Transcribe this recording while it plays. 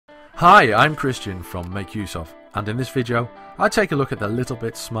Hi, I'm Christian from Make Use Of, and in this video I take a look at the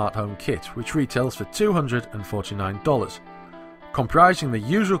littleBits Smart Home Kit, which retails for $249. Comprising the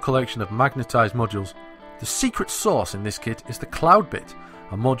usual collection of magnetized modules, the secret sauce in this kit is the littleBit,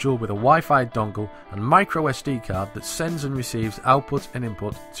 a module with a Wi-Fi dongle and micro SD card that sends and receives output and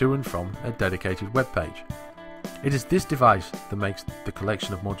input to and from a dedicated web page. It is this device that makes the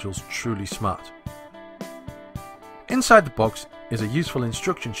collection of modules truly smart. Inside the box is a useful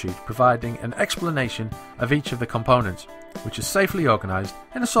instruction sheet providing an explanation of each of the components, which is safely organised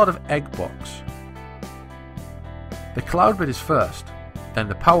in a sort of egg box. The littleBit is first, then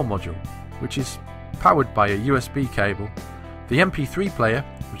the power module, which is powered by a USB cable, the MP3 player,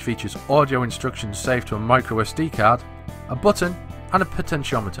 which features audio instructions saved to a micro SD card, a button and a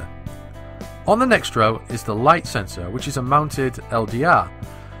potentiometer. On the next row is the light sensor, which is a mounted LDR,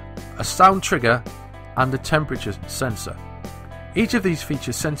 a sound trigger and a temperature sensor. Each of these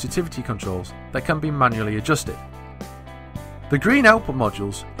features sensitivity controls that can be manually adjusted. The green output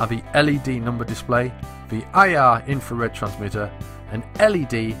modules are the LED number display, the IR infrared transmitter, an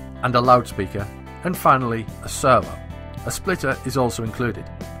LED and a loudspeaker, and finally a servo. A splitter is also included.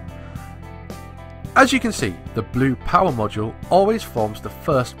 As you can see, the blue power module always forms the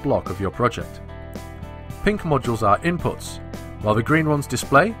first block of your project. Pink modules are inputs, while the green ones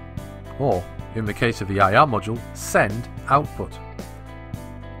display, or in the case of the IR module, send output.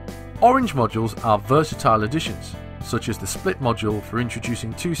 Orange modules are versatile additions, such as the split module for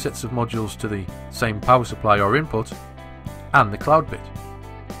introducing two sets of modules to the same power supply or input, and the littleBit.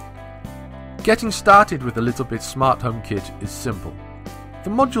 Getting started with the littleBits Smart Home Kit is simple. The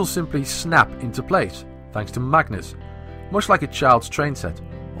modules simply snap into place thanks to magnets, much like a child's train set,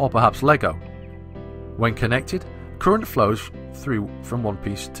 or perhaps Lego. When connected, current flows through from one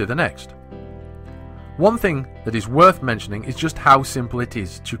piece to the next. One thing that is worth mentioning is just how simple it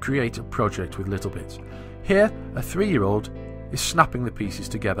is to create a project with littleBits. Here, a 3-year-old is snapping the pieces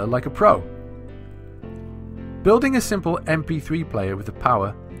together like a pro. Building a simple MP3 player with the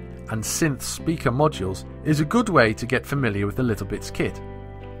power and synth speaker modules is a good way to get familiar with the littleBits kit.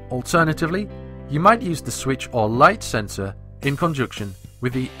 Alternatively, you might use the switch or light sensor in conjunction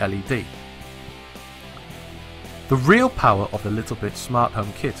with the LED. The real power of the littleBits Smart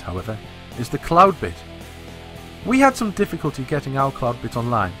Home Kit, however, is the littleBit. We had some difficulty getting our littleBit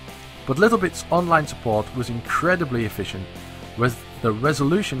online, but littleBits online support was incredibly efficient, with the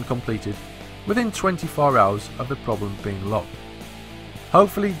resolution completed within 24 hours of the problem being logged.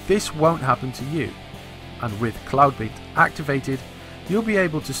 Hopefully this won't happen to you, and with littleBit activated, you'll be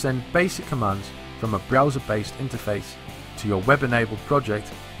able to send basic commands from a browser-based interface to your web-enabled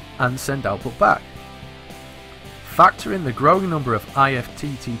project and send output back. Factor in the growing number of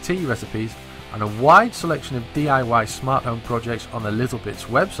IFTTT recipes and a wide selection of DIY smart home projects on the littleBits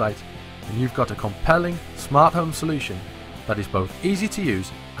website, and you've got a compelling smart home solution that is both easy to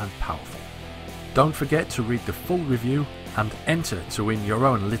use and powerful. Don't forget to read the full review and enter to win your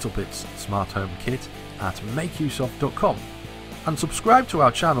own littleBits Smart Home Kit at makeuseof.com, and subscribe to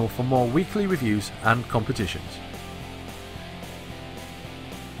our channel for more weekly reviews and competitions.